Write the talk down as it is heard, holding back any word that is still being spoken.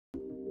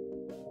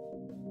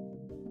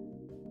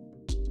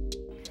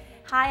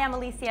Hi, I'm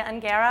Alycea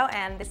Ungaro,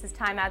 and this is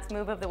Time Out's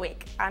Move of the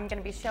Week. I'm going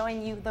to be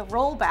showing you the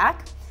roll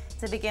back.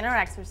 It's a beginner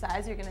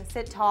exercise. You're going to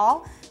sit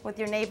tall with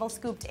your navel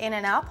scooped in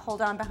and up,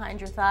 hold on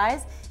behind your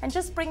thighs, and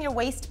just bring your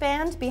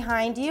waistband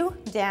behind you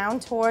down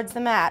towards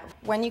the mat.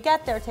 When you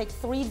get there, take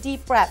 3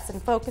 deep breaths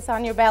and focus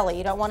on your belly.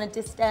 You don't want to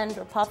distend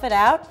or puff it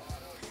out.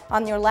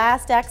 On your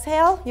last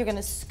exhale, you're going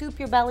to scoop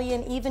your belly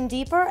in even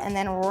deeper and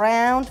then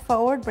round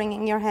forward,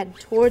 bringing your head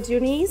towards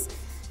your knees.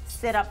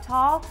 Sit up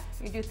tall.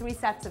 You do 3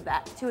 sets of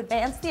that. To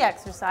advance the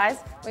exercise,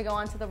 we go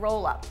on to the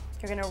roll up.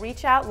 You're going to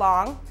reach out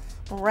long,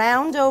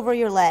 round over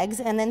your legs,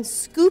 and then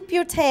scoop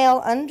your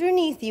tail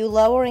underneath you,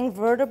 lowering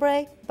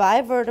vertebrae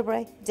by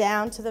vertebrae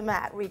down to the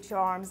mat. Reach your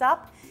arms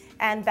up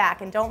and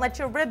back, and don't let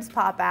your ribs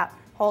pop out.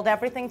 Hold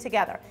everything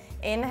together.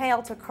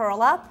 Inhale to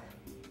curl up,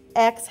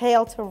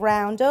 exhale to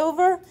round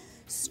over,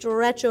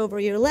 stretch over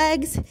your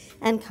legs,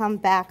 and come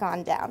back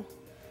on down.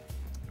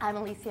 I'm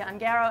Alycea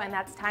Ungaro, and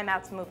that's Time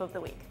Out's Move of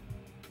the Week.